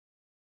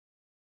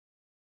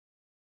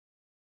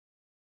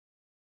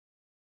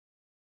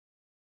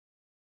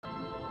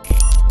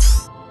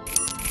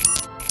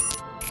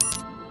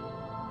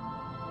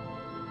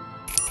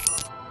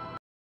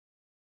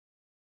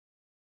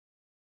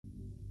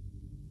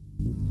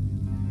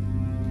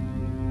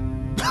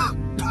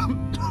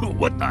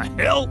What the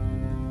hell?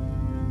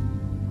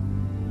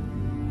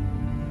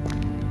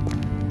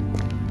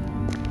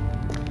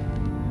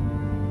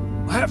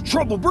 I have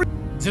trouble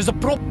breathing. There's a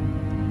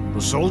problem.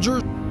 The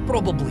soldiers?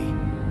 Probably.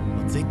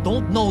 But they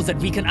don't know that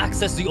we can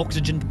access the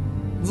oxygen.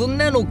 The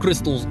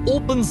nanocrystals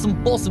open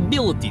some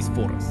possibilities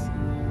for us.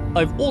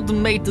 I've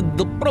automated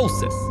the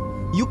process.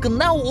 You can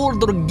now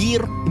order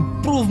gear,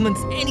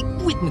 improvements, and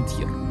equipment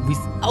here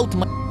without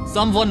my...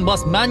 Someone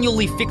must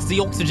manually fix the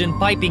oxygen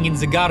piping in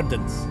the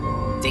gardens.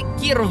 Take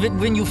care of it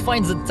when you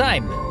find the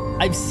time.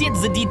 I've set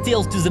the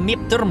details to the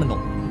map terminal.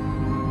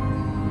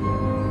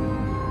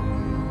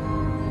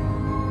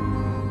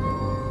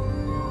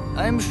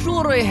 I'm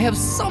sure I have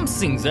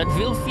something that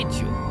will fit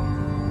you.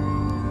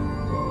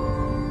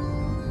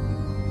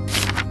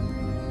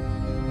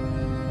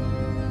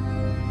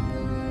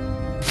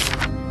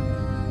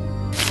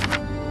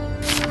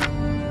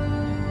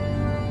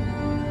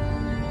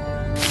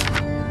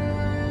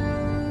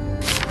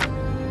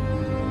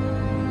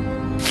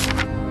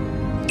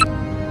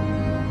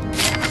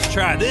 Let's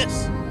try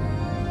this.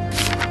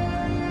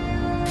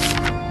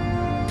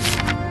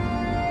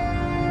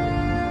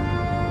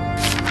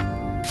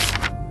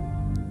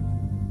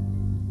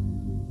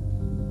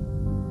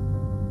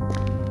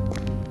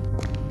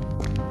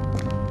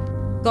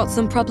 Got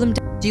some problem?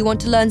 Do you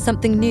want to learn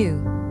something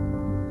new?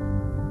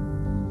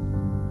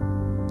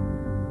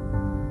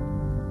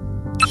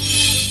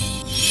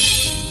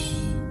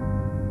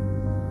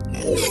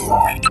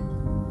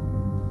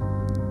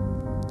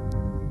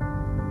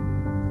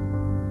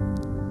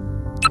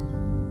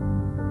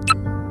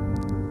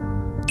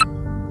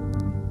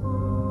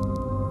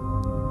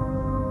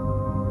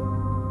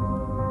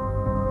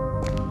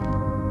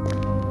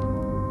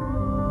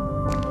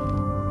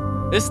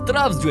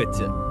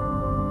 Здравствуйте.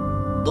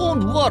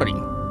 Don't worry,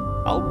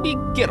 I'll be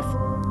careful.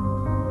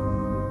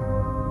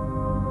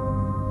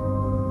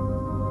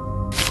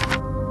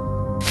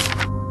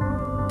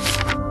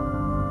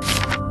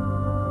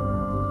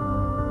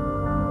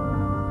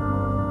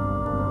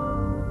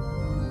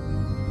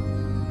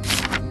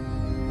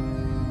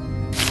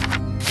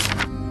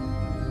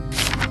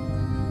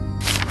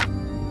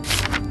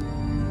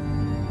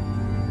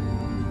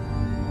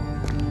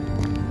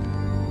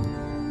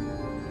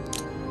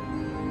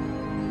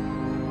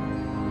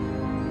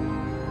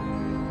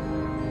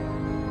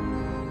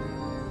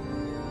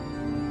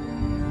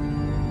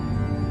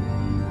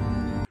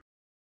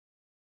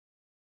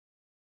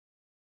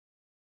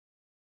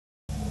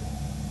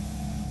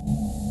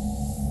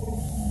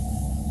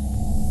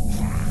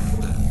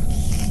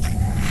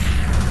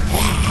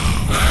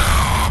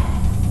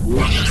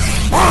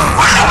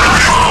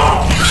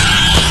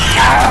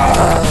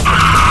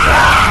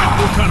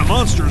 What kind of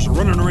monsters are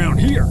running around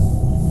here?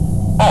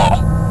 Oh,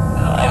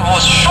 I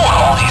was sure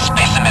all these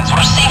specimens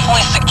were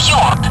safely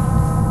secured.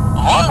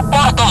 One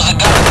part of the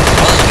garden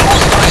was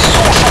used for a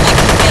social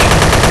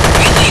experiment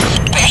with a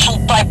special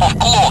type of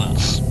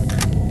clones.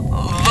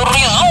 The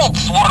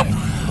results were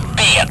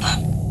bad.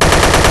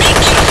 Be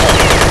careful.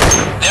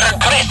 They're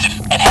aggressive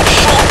and have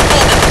shown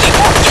tendency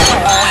for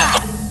cannibalism.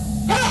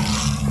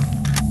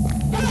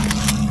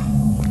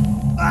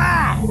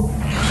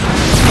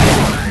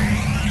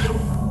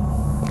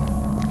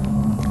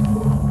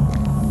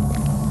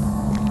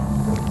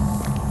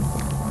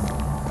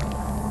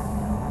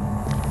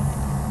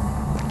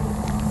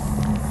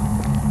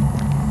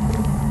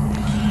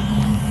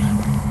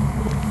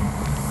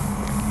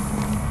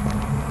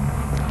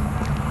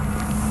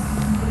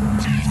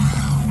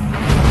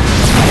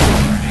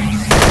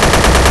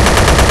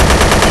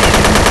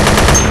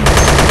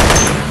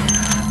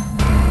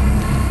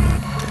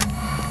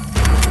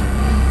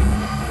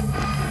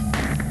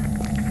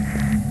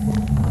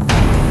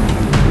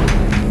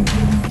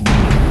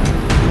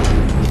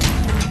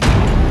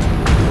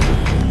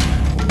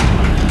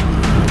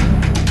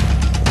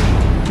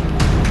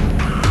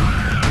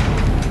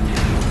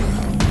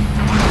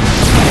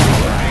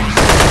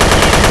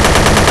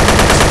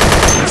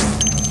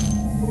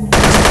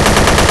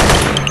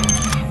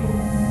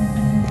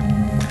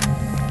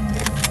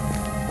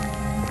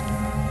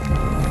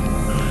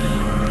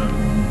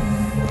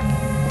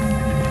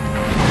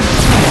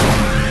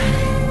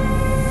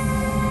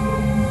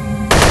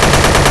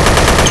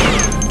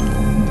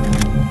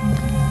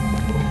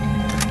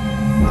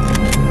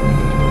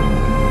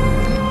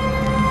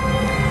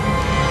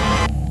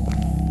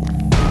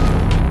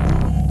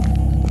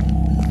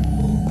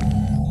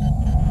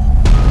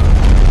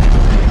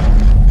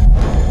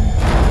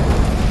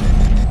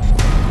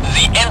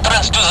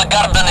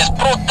 Garden is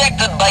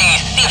protected by a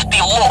safety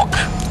lock.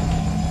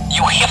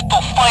 You have to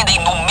find a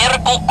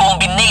numerical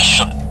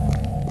combination.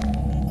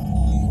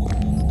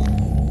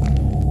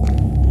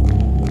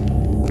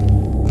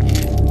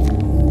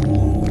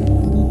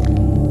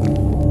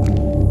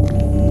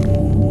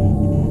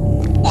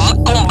 The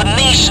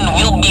combination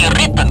will be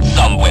written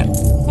somewhere.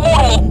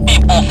 Normal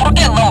people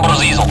forget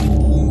numbers easily.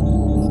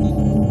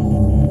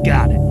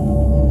 Got it.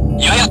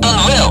 You have done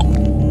well.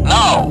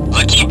 Now,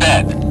 the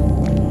keypad.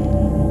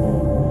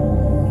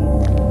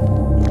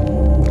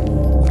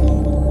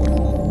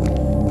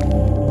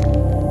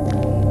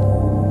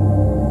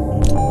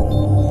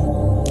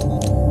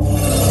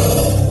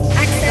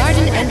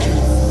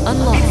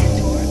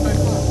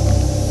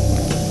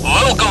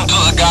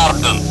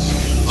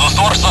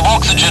 of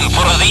oxygen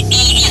for the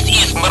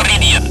east-east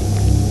meridian.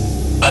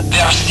 But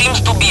there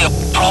seems to be a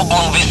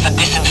problem with the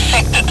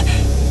disinfectant.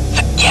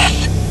 The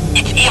gas,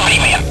 it's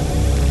everywhere.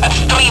 And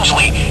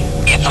strangely,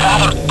 it's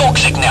rather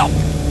toxic now.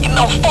 It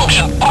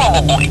malfunctioned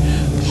probably.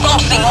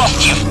 Something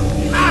must have...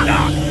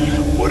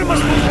 What am I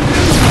supposed to do?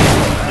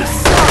 This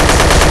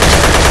sucks!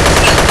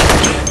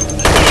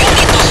 You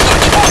need to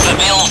search for the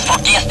valves for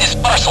gas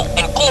dispersal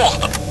and close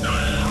them.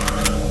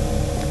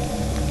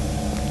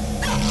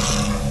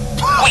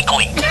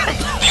 Quickly.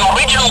 The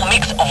original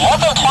mix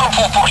wasn't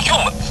harmful for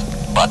humans,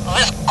 but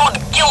this could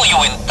kill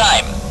you in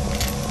time.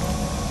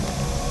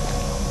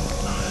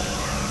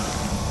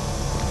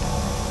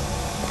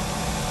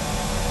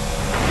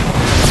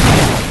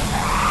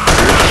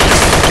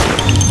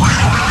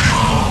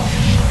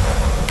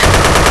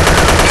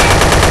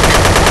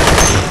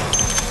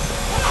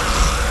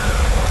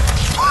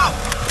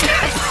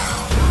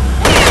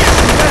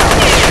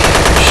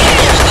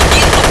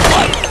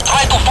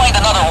 Try to find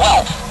another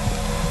valve.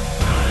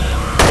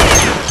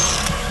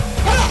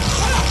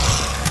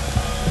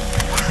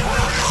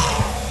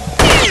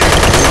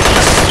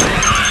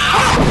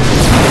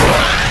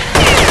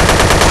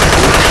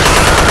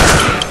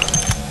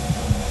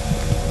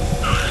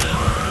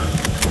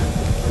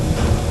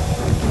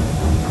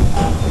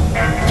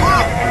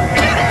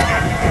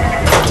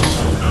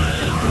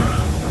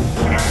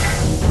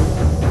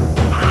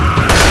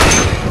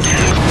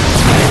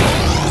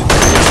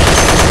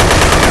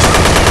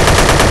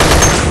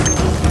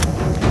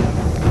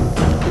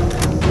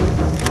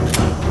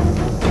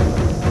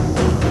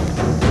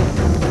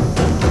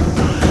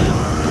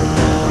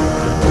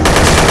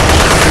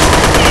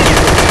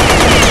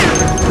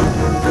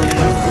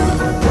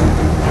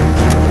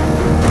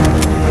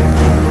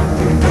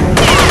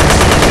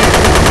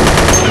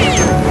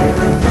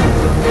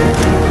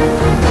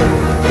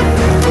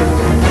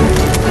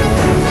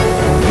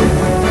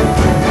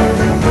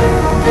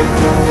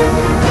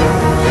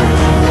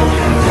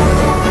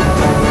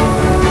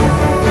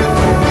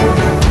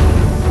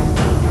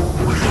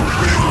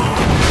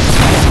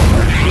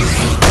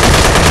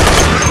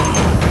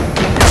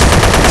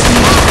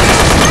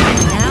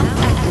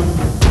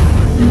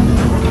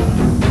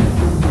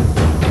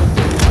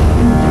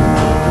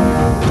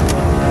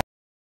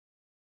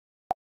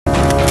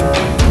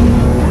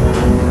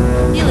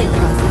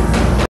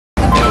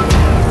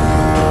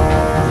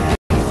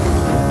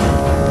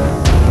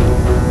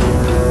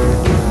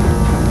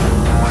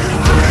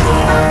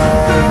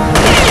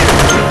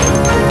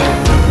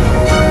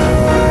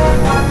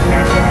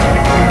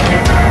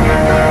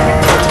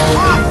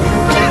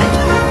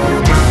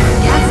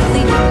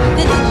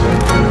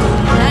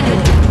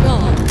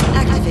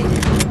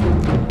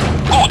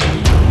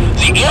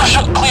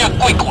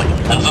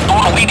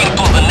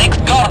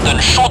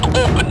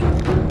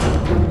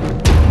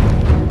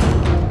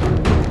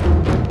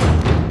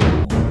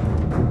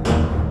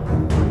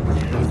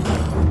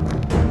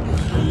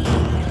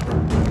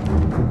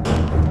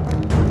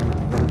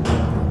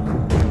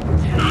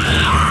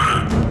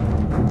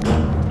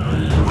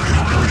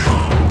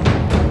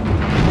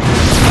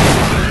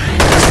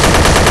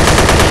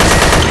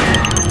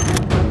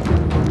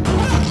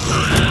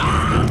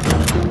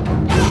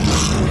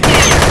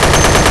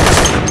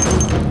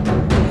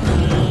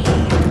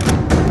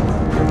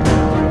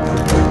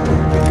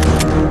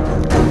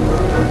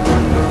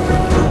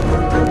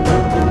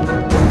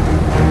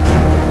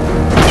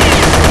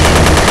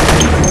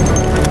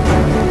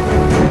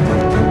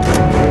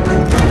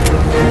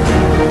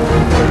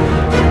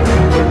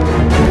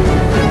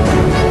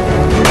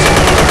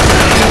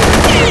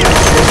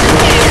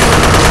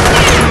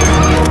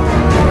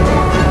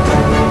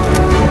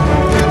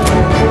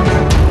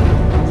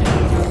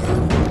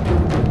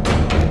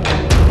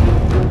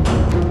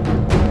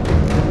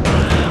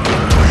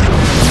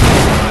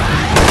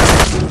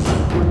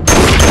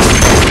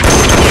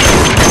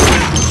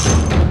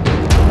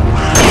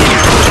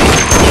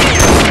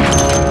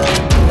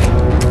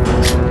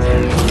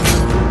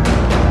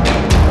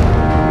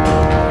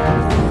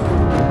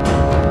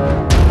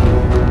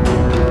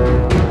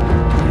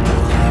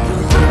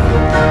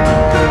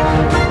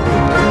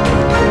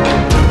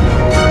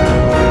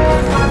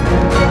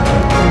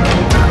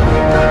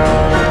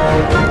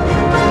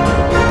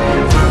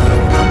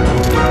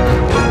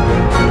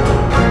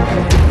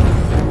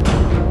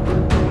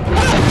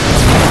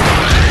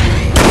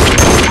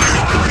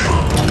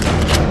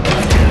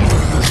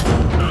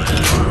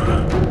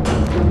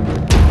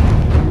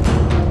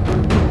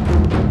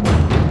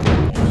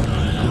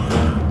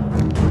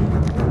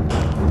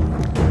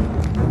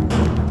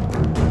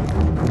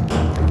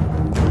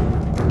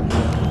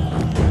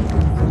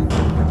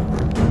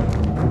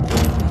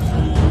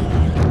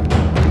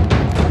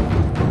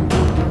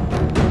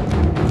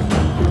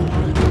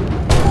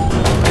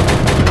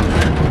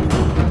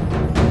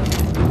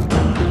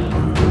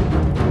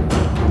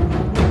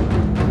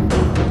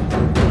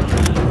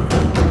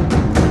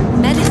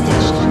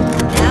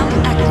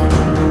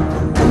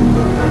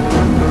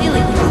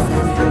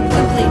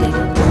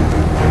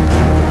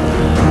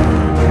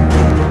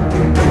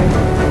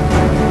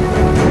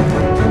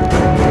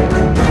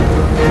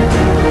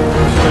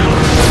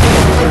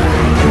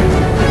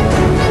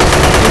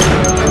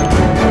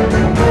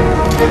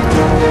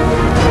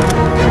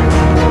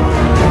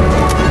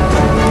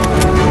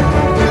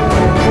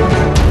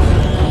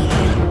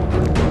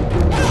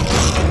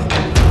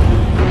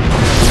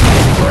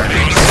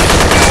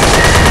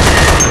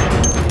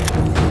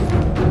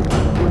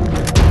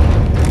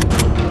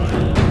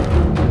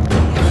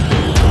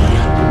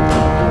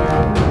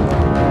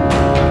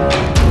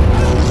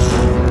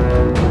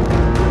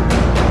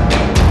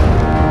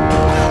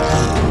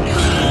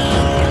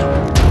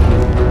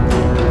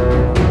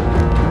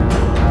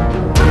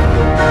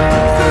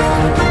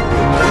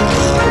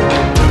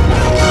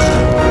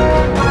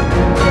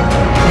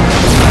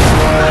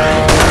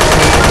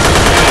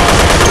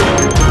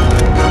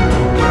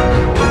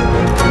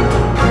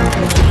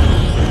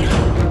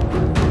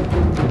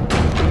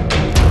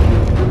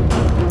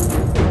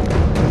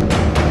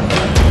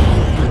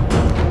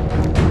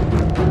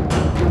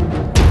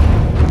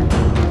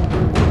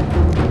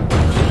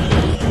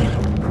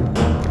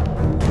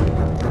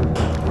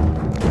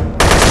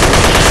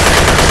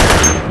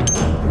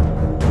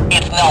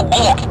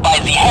 unlocked by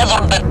the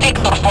hazard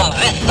detector from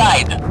this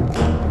side.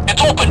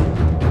 It's open.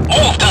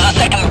 Move to the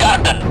second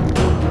garden.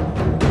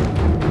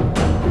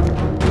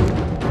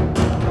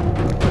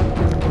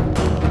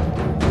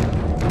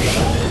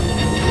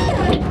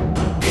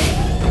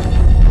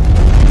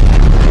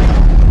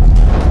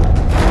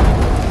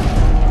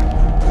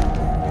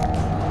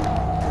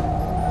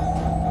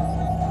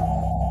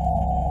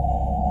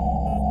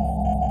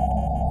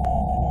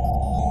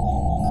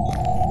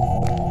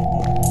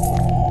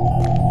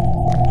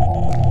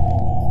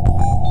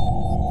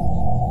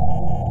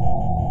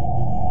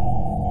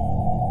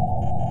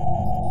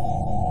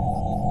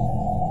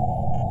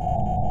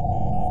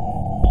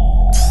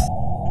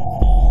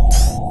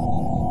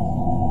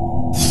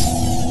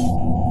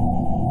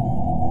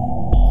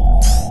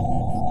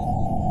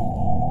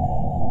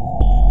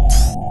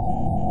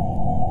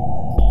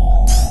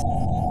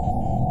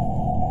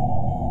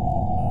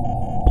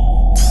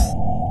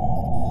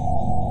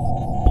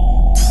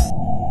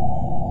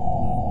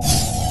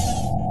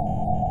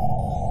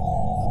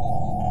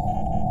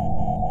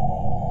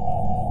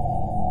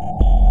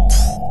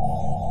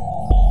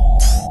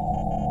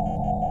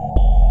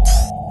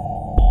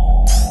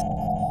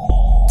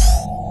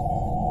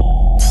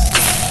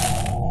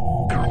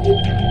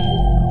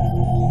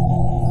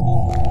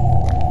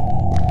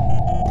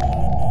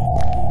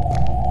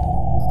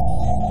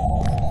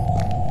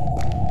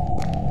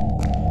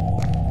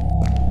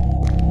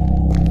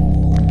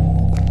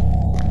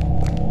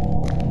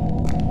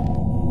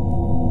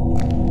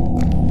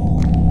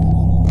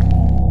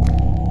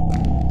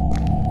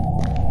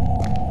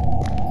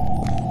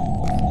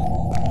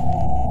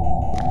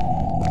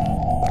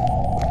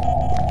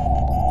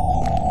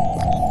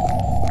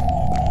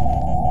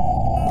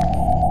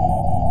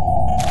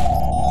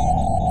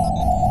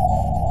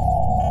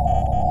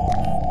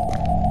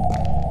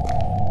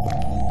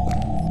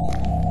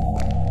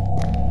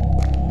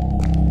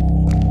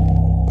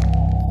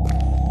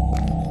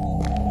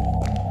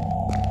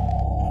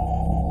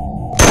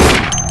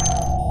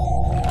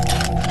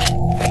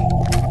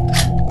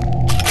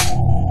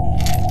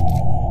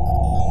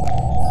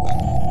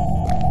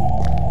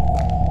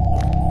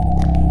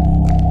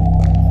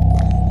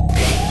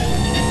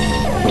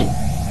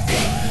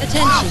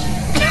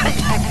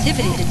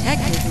 Activity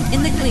detected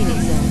in the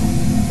cleaning zone.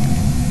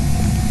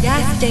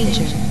 Gas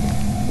danger.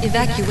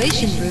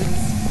 Evacuation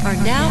routes are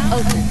now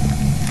open.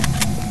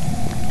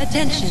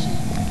 Attention.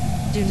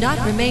 Do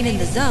not remain in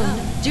the zone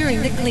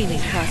during the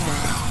cleaning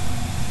process.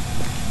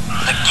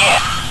 The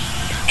gas.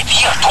 It's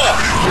here too.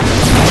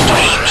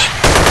 Strange.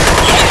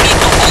 You need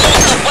to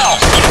close the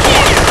wells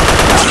before.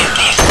 What is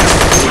this?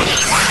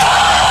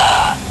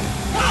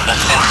 The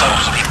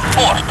sensors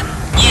report.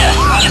 Yes.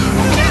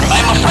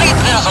 I'm afraid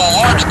there's a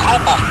large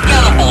group of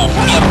cannibals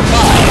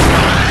nearby.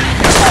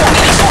 So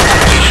many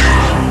complications.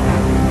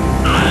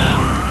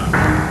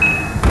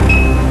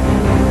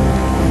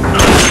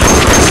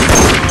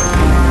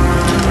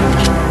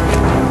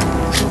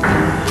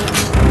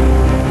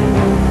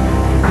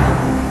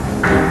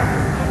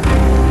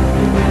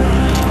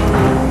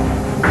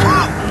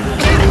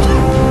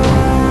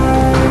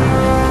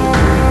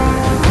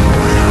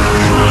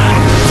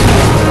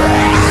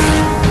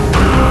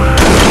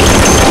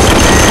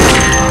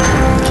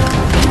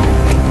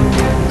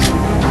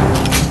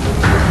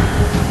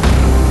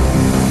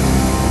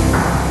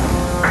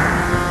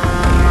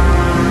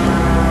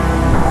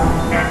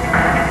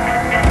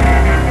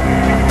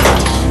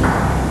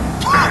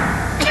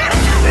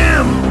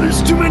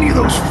 Too many of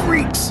those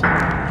freaks!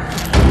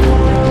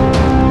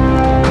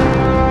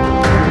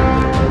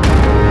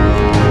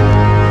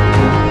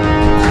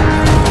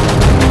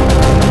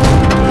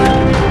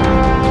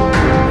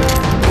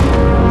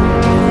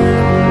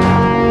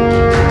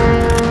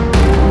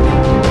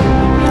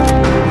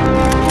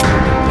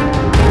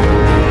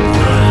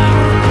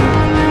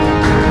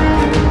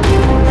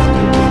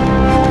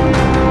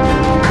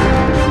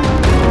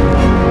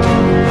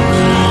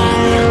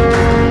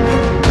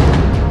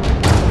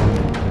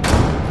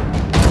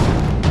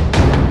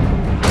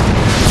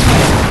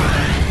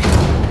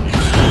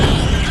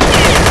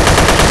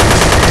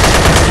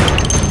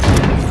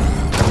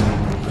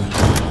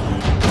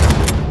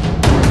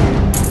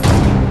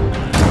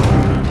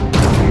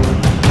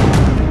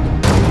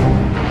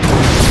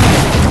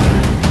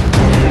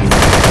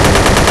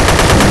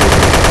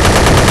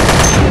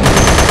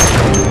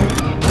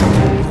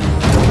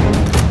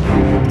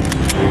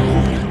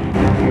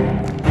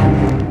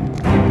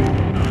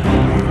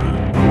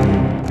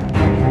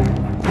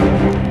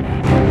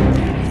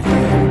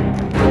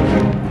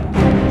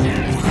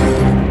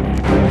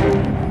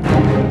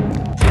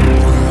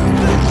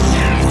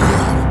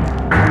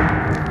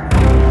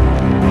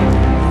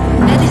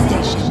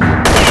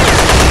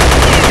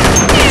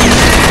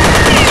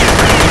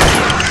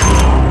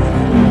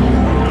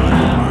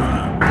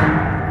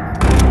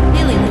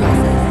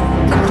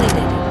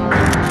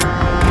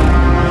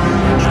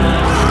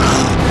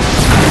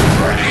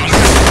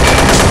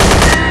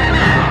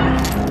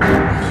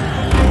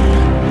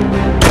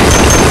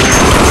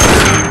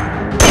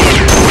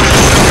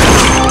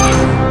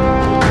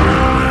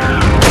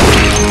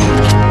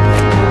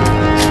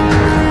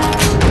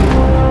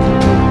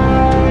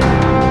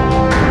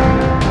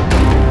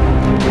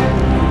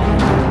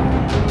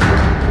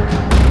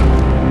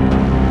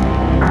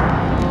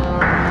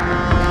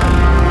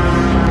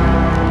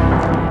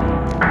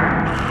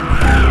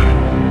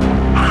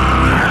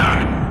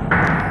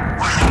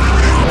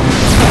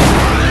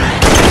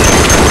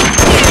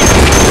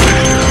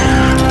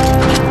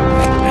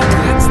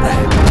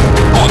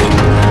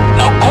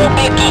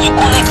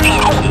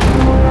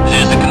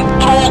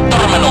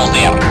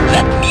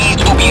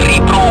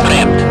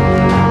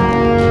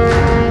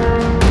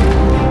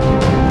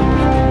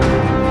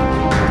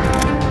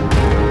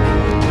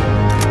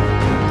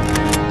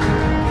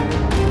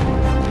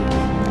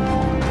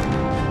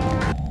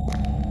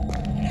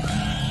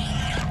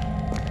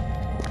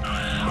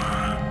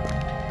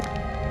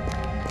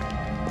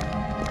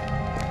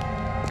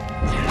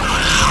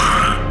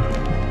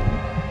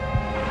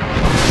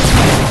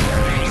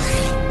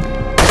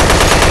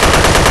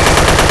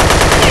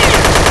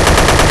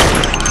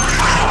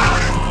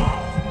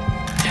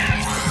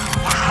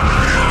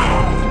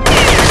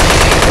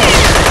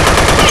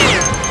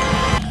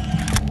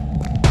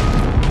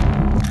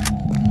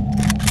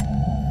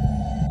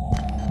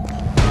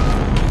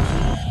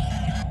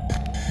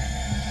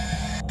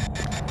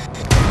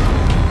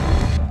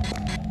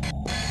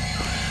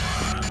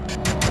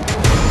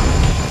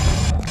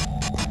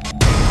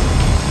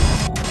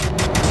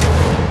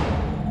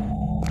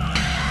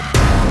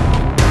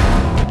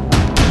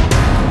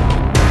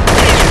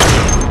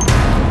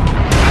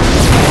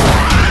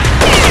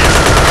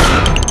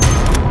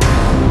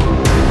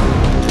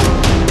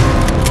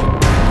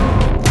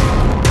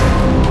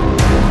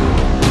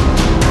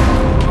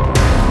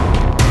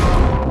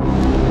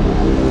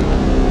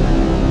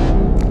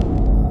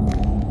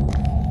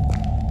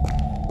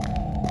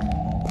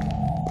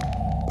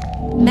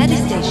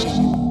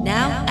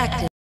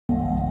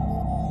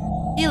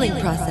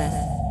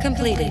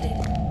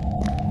 Completed.